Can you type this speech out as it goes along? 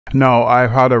Now,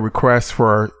 I've had a request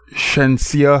for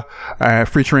Shenseea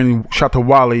featuring Shatta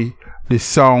Wale, this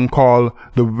song called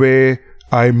The Way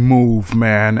I Move,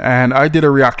 man. And I did a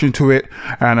reaction to it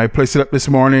and I placed it up this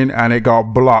morning and it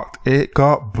got blocked. It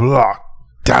got blocked.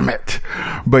 Damn it.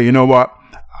 But you know what?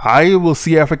 I will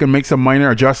see if I can make some minor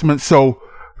adjustments. So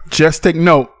just take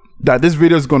note that this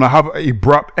video is going to have an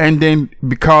abrupt ending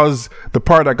because the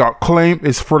part that got claimed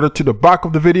is further to the back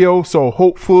of the video. So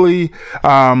hopefully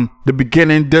the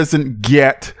beginning doesn't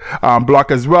get blocked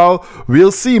as well.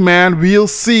 We'll see, man. We'll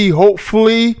see.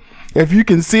 Hopefully, if you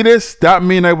can see this, that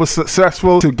means I was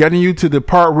successful to getting you to the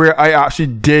part where I actually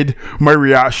did my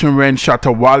reaction when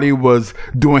Shatta Wale was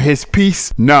doing his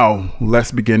piece. Now,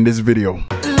 let's begin this video.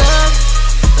 I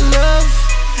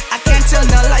can't tell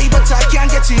no lie, but I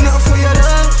can't get enough for your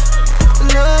love.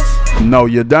 Now,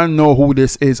 you don't know who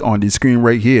this is on the screen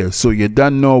right here, so you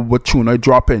don't know what tune I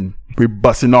drop in. We're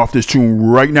busting off this tune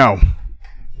right now.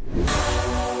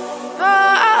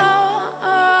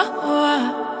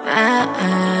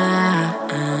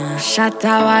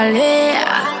 Shatta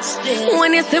Wale.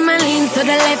 When you see me lean to the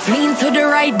left, lean to the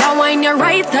right, that wine your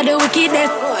right to the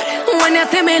wickedest. When you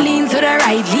see me lean to the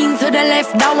right, lean to the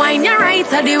left, that wine your right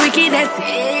to the wickedest.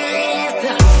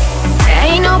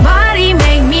 Ain't nobody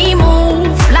make me move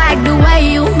like the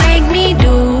way you make me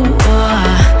do.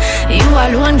 You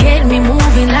alone get me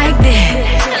moving like that.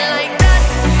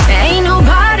 Ain't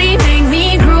nobody make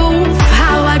me groove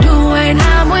how I do when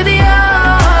I'm with you.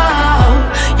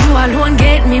 You alone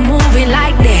get me moving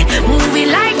like that, moving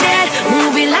like that,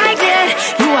 moving like that.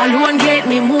 You alone get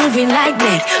me moving like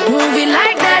that, moving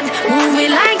like that, moving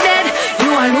like that.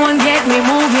 You alone get me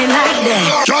moving like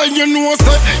that. Girl, you know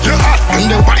say you're hot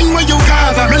and the wine where you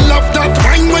gather. Me love that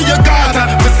wine where you gather.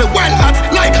 Me say well hot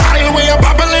like iron where you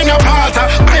bubble in a water.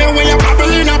 Iron where you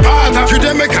bubble in a water. You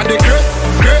dem make a the great.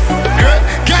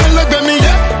 Girl, look at me,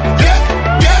 yeah.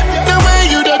 The way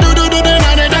you do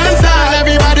now the dance hall.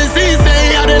 Everybody see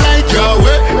say I dey like your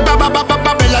way.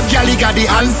 Love girl, you got the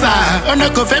answer. Oh no,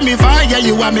 go for me fire,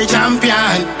 you are me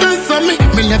champion. Dance on me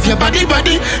love your body.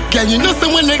 Girl, you know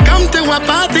so when they come to a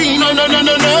party, no,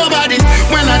 nobody.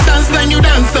 When I dance, then you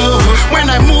dance, oh. When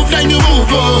I move, then you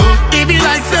move, oh. It be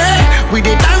like say, we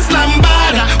dey dance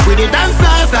lambada, we dey dance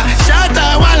salsa,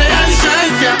 Shatta Wale and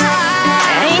Shenseea.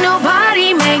 Ain't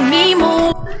nobody make me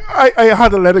move. I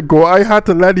had to let it go. I had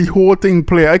to let the whole thing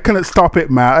play. I couldn't stop it,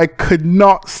 man. I could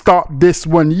not stop this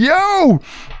one. Yo!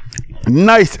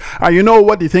 Nice. And you know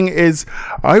what the thing is,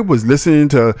 I was listening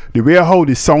to the way how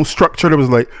the song structured. It was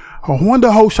like, I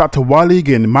wonder how Shatta Wale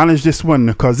can manage this one,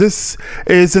 because this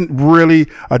isn't really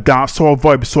a dancehall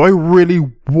vibe. So I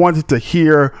really wanted to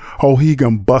hear how he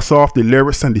can bust off the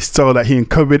lyrics and the style that he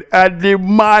uncovered, and the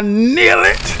man nailed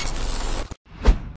it.